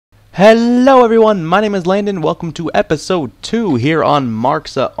Hello everyone, my name is Landon. Welcome to episode 2 here on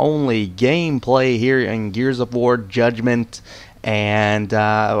Markza only gameplay here in Gears of War Judgment. And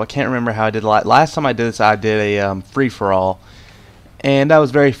I can't remember how I did it. Last time I did this, I did a free-for-all, and that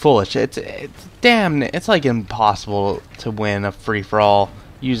was very foolish. It's like impossible to win a free-for-all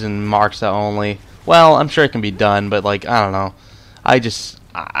using Markza only. Well, I'm sure it can be done, but like I don't know. I just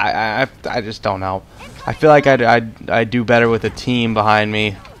don't know. I feel like I'd do better with a team behind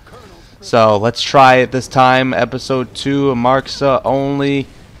me. So let's try it this time. Episode 2 of Markza only.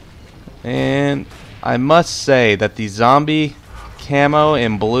 And I must say that the zombie camo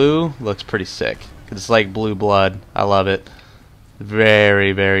in blue looks pretty sick. It's like blue blood. I love it.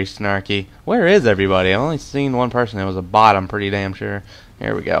 Very, very snarky. Where is everybody? I've only seen one person. It was a bot, I'm pretty damn sure.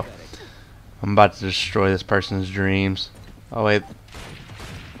 Here we go. I'm about to destroy this person's dreams. Oh, wait.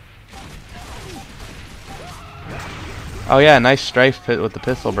 Oh yeah, nice strafe pit with the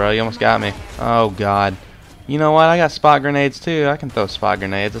pistol, bro. You almost got me. Oh god. You know what? I got spot grenades too. I can throw spot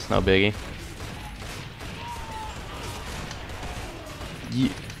grenades. It's no biggie.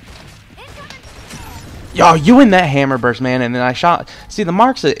 Yo, you in that hammer burst, man? And then I shot. See, the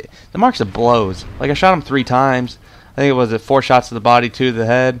Markza blows. Like I shot him 3 times. I think it was 4 shots to the body, 2 to the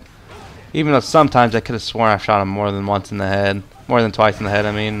head. Even though sometimes I could have sworn I shot him more than once in the head, more than twice in the head.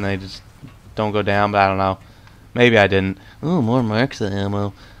 I mean, they just don't go down. But I don't know. Maybe I didn't. Ooh, more Markza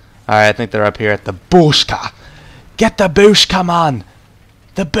ammo. Alright, I think they're up here at the Bushka. Get the Bushka, man!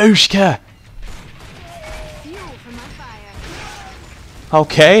 The Bushka!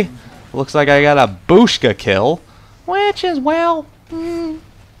 Okay. Looks like I got a Bushka kill. Which is, well,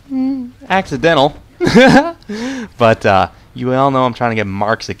 accidental. But, you all know I'm trying to get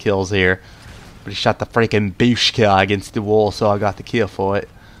Markza kills here. But he shot the freaking Bushka against the wall, so I got the kill for it.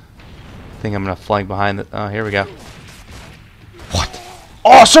 I think I'm gonna flank behind the. Oh, here we go. What?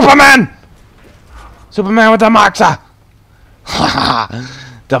 Oh, Superman! Superman with the Markza.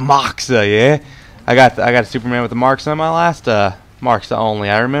 The Markza, yeah. I got a Superman with the Markza in my last Markza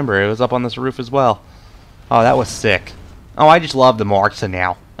only. I remember it was up on this roof as well. Oh, that was sick. Oh, I just love the Markza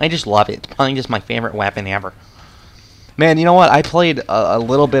now. I just love it. It's probably just my favorite weapon ever. Man, you know what? I played a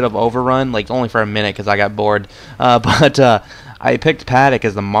little bit of Overrun, like only for a minute because I got bored. But I picked Paddock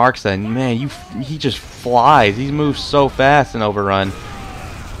as the Markza, and man, he just flies. He moves so fast in Overrun.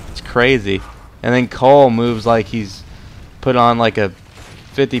 It's crazy. And then Cole moves like he's put on like a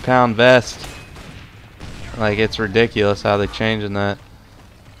 50-pound vest. Like, it's ridiculous how they're changing that.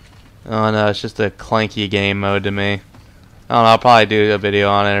 Oh no, it's just a clanky game mode to me. I don't know, I'll probably do a video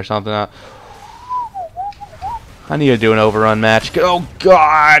on it or something. I need to do an Overrun match. Oh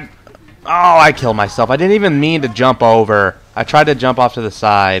god! Oh, I killed myself. I didn't even mean to jump over. I tried to jump off to the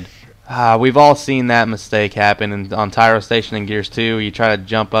side. We've all seen that mistake happen on Tyro Station in Gears 2. You try to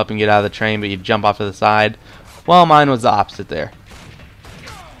jump up and get out of the train, but you jump off to the side. Well, mine was the opposite there.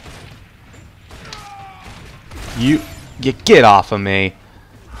 You get off of me.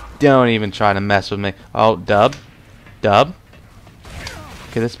 Don't even try to mess with me. Oh, dub. Dub.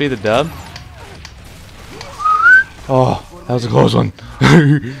 Could this be the dub? Oh, that was a close one.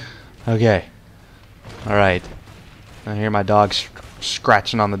 Okay. Alright. I hear my dog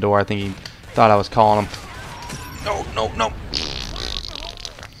scratching on the door. I think he thought I was calling him. No, no, no.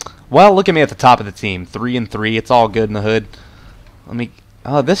 Well, look at me at the top of the team. 3-3. It's all good in the hood. Let me...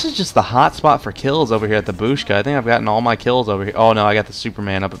 Oh, this is just the hot spot for kills over here at the Bushka. I think I've gotten all my kills over here. Oh, no, I got the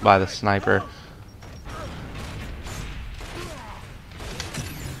Superman up by the sniper.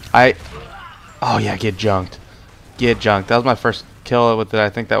 Oh, yeah, get junked. Get junked. That was my first kill with it.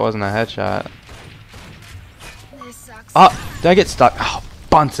 I think that wasn't a headshot. Oh, did I get stuck? Oh,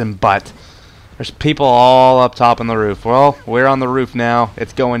 Bunsen butt. There's people all up top on the roof. Well, we're on the roof now.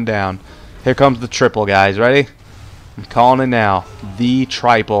 It's going down. Here comes the triple, guys. Ready? I'm calling it now. The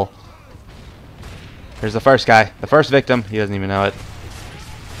triple. Here's the first guy. The first victim. He doesn't even know it.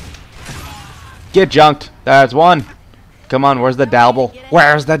 Get junked. That's one. Come on, where's the Dalbel?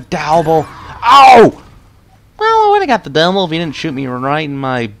 Where's the Dalbel? Oh! Well, I would have got the double if he didn't shoot me right in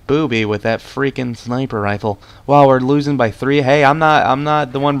my boobie with that freaking sniper rifle. Well, we're losing by 3. Hey, I'm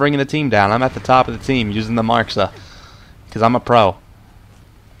not the one bringing the team down. I'm at the top of the team using the Markza, because I'm a pro.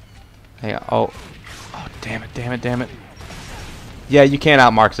 Hey, oh, damn it, damn it, damn it. Yeah, you can't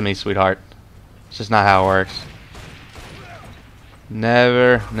out Markza me, sweetheart. It's just not how it works.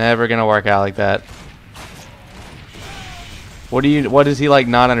 Never gonna work out like that. What does he like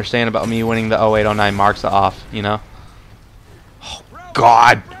not understand about me winning the 0809 Markza off, you know? Oh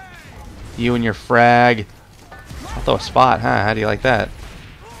god. You and your frag. I'll throw a spot, huh? How do you like that?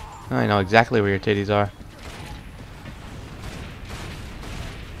 I know exactly where your titties are.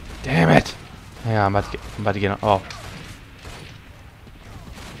 Damn it! Yeah, I'm about to get. Oh.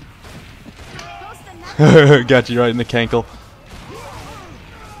 Got you right in the cankle.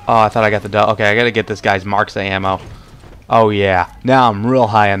 Oh, I thought I got the dub. Okay, I gotta get this guy's Markza ammo. Oh yeah, now I'm real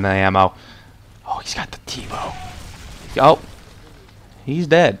high on the ammo. Oh, he's got the T-bow. Oh, he's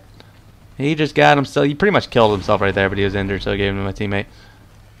dead. He just got himself. He pretty much killed himself right there, but he was injured, so I gave him to my teammate.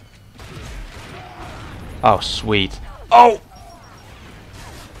 Oh, sweet. Oh!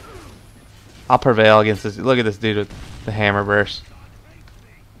 I'll prevail against this. Look at this dude with the hammer burst.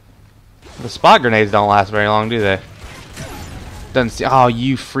 The spot grenades don't last very long, do they? Doesn't see. Oh,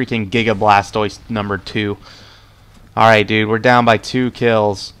 you freaking Giga Blastoise number 2. Alright, dude, we're down by 2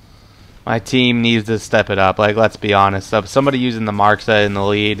 kills. My team needs to step it up. Like, let's be honest. Somebody using the Markza in the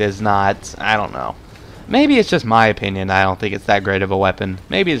lead is not. I don't know. Maybe it's just my opinion. I don't think it's that great of a weapon.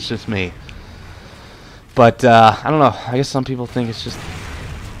 Maybe it's just me. But, I don't know. I guess some people think it's just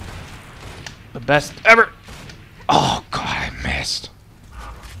the best ever. Oh, God, I missed.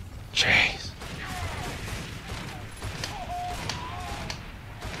 Jeez.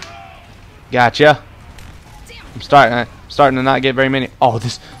 Gotcha. I'm starting to not get very many. Oh,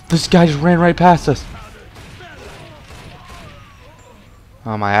 this guy just ran right past us.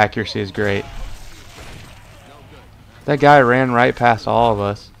 Oh, my accuracy is great. That guy ran right past all of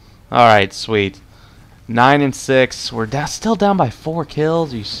us. All right, sweet. 9 and 6. We're still down by 4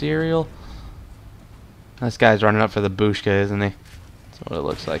 kills. You serial? This guy's running up for the Bushka, isn't he? That's what it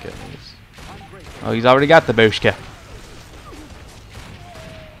looks like at least. Oh, he's already got the Bushka.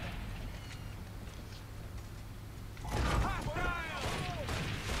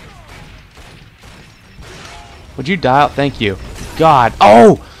 Would you dial? Thank you. God.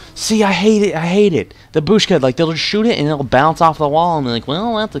 Oh! See, I hate it. I hate it. The Bushka, like, they'll just shoot it and it'll bounce off the wall and be like,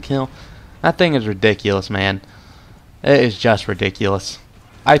 well, that's a kill. That thing is ridiculous, man. It is just ridiculous.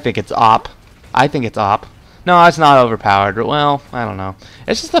 I think it's op. I think it's op. No, it's not overpowered. Well, I don't know.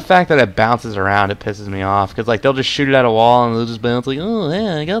 It's just the fact that it bounces around. It pisses me off. Because, like, they'll just shoot it at a wall and they'll just bounce like, oh,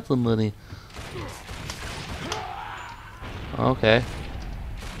 yeah, I got somebody. Okay.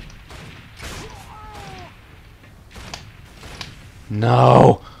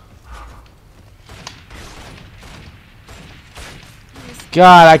 No.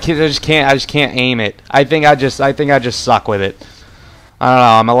 God, I just can't aim it. I think I just suck with it. I don't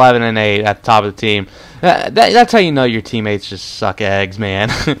know. I'm 11 and 8 at the top of the team. That's how you know your teammates just suck eggs, man.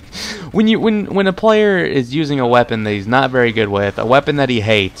 when a player is using a weapon that he's not very good with, a weapon that he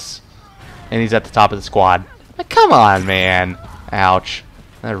hates, and he's at the top of the squad. Like, come on, man. Ouch.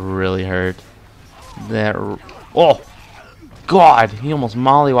 That really hurt. Oh, God. He almost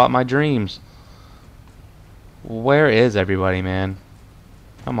mollywopped my dreams. Where is everybody, man?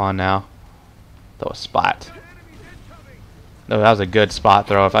 Come on now. Throw a spot. No, that was a good spot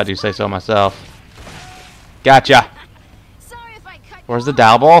throw, if I do say so myself. Gotcha. Where's the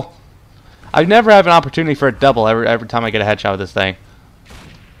double ball? I never have an opportunity for a double every time I get a headshot with this thing.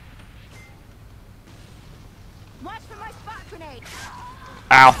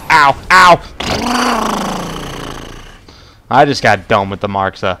 Ow, ow, ow! I just got domed with the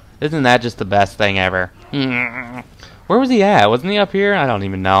Markza. Isn't that just the best thing ever? Where was he at? Wasn't he up here? I don't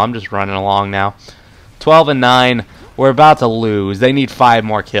even know. I'm just running along now. 12 and 9. We're about to lose. They need 5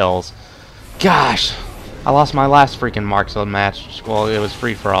 more kills. Gosh. I lost my last freaking Markza match. Well, it was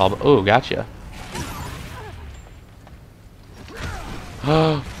free for all. But, ooh, gotcha.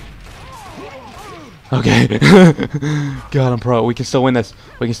 Okay. God, I'm pro. We can still win this.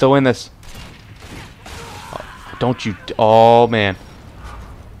 We can still win this. Oh, don't you... Oh, man.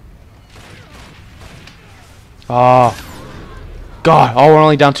 Oh. God. Oh, we're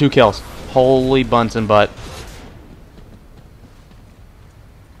only down 2 kills. Holy Bunsen butt.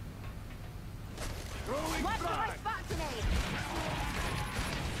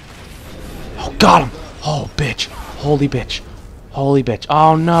 Oh, got him. Oh, bitch. Holy bitch. Holy bitch.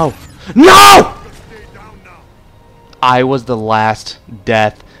 Oh, no. No! I was the last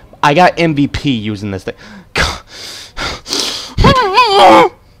death. I got MVP using this thing.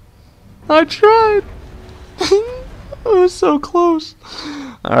 I tried. I was so close.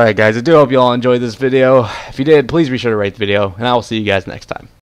 Alright guys, I do hope you all enjoyed this video. If you did, please be sure to rate the video, and I will see you guys next time.